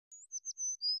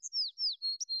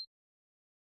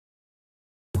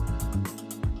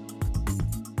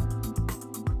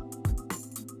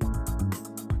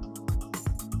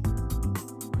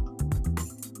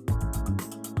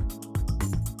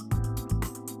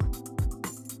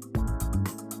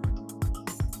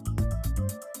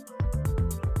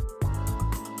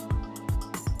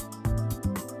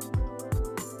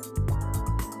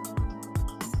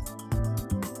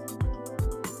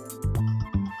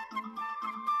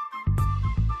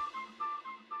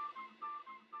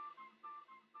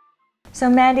So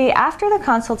Mandy, after the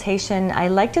consultation, I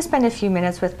like to spend a few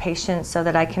minutes with patients so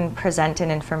that I can present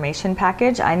an information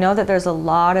package. I know that there's a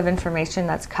lot of information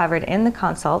that's covered in the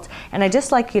consult, and I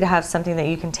just like you to have something that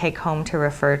you can take home to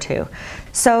refer to.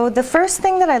 So the first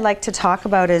thing that I like to talk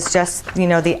about is just,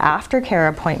 the aftercare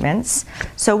appointments.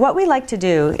 So what we like to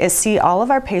do is see all of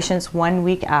our patients 1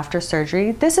 week after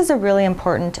surgery. This is a really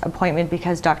important appointment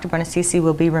because Dr. Bonacici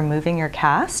will be removing your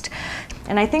cast.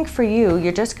 And I think for you,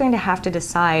 you're just going to have to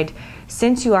decide,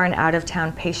 since you are an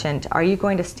out-of-town patient, are you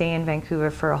going to stay in Vancouver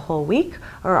for a whole week,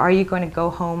 or are you going to go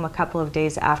home a couple of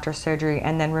days after surgery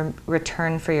and then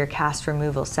return for your cast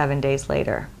removal 7 days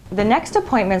later? The next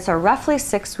appointments are roughly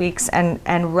 6 weeks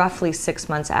and roughly 6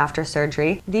 months after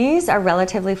surgery. These are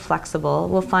relatively flexible.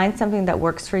 We'll find something that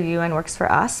works for you and works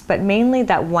for us, but mainly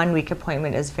that 1 week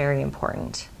appointment is very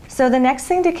important. So the next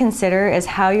thing to consider is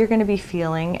how you're going to be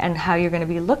feeling and how you're going to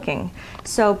be looking.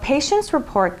 So patients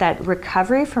report that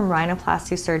recovery from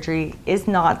rhinoplasty surgery is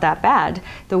not that bad.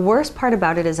 The worst part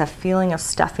about it is a feeling of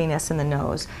stuffiness in the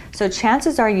nose. So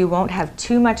chances are you won't have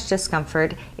too much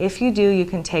discomfort. If you do, you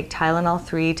can take Tylenol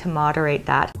 3 to moderate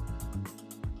that.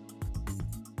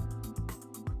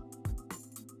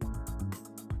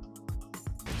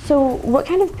 So what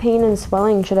kind of pain and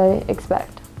swelling should I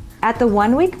expect? At the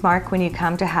 1 week mark, when you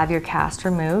come to have your cast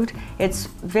removed, it's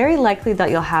very likely that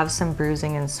you'll have some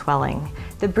bruising and swelling.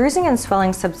 The bruising and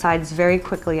swelling subsides very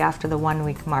quickly after the 1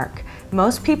 week mark.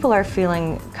 Most people are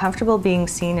feeling comfortable being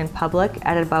seen in public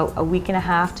at about a week and a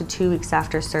half to 2 weeks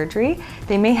after surgery.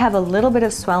 They may have a little bit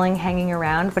of swelling hanging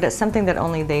around, but it's something that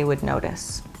only they would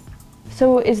notice.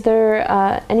 So is there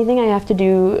anything I have to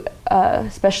do,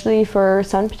 especially for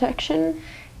sun protection?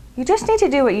 You just need to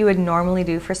do what you would normally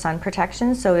do for sun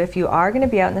protection. So if you are going to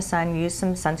be out in the sun, use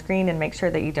some sunscreen and make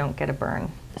sure that you don't get a burn.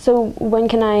 So when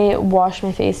can I wash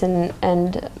my face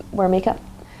and wear makeup?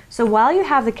 So while you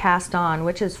have the cast on,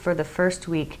 which is for the first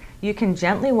week, you can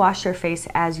gently wash your face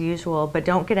as usual, but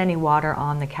don't get any water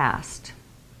on the cast.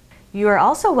 You are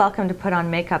also welcome to put on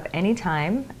makeup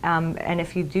anytime, and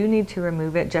if you do need to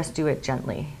remove it, just do it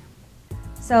gently.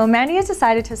 So Mandy has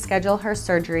decided to schedule her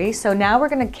surgery, so now we're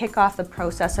going to kick off the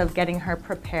process of getting her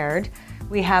prepared.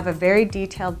 We have a very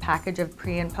detailed package of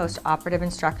pre- and post-operative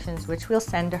instructions which we'll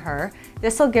send to her.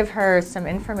 This will give her some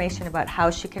information about how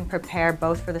she can prepare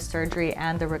both for the surgery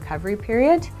and the recovery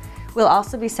period. We'll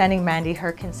also be sending Mandy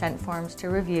her consent forms to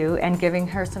review and giving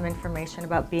her some information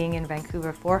about being in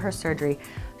Vancouver for her surgery.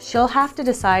 She'll have to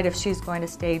decide if she's going to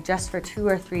stay just for 2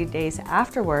 or 3 days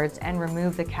afterwards and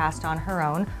remove the cast on her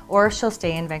own, or if she'll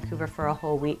stay in Vancouver for a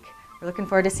whole week. We're looking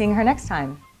forward to seeing her next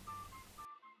time.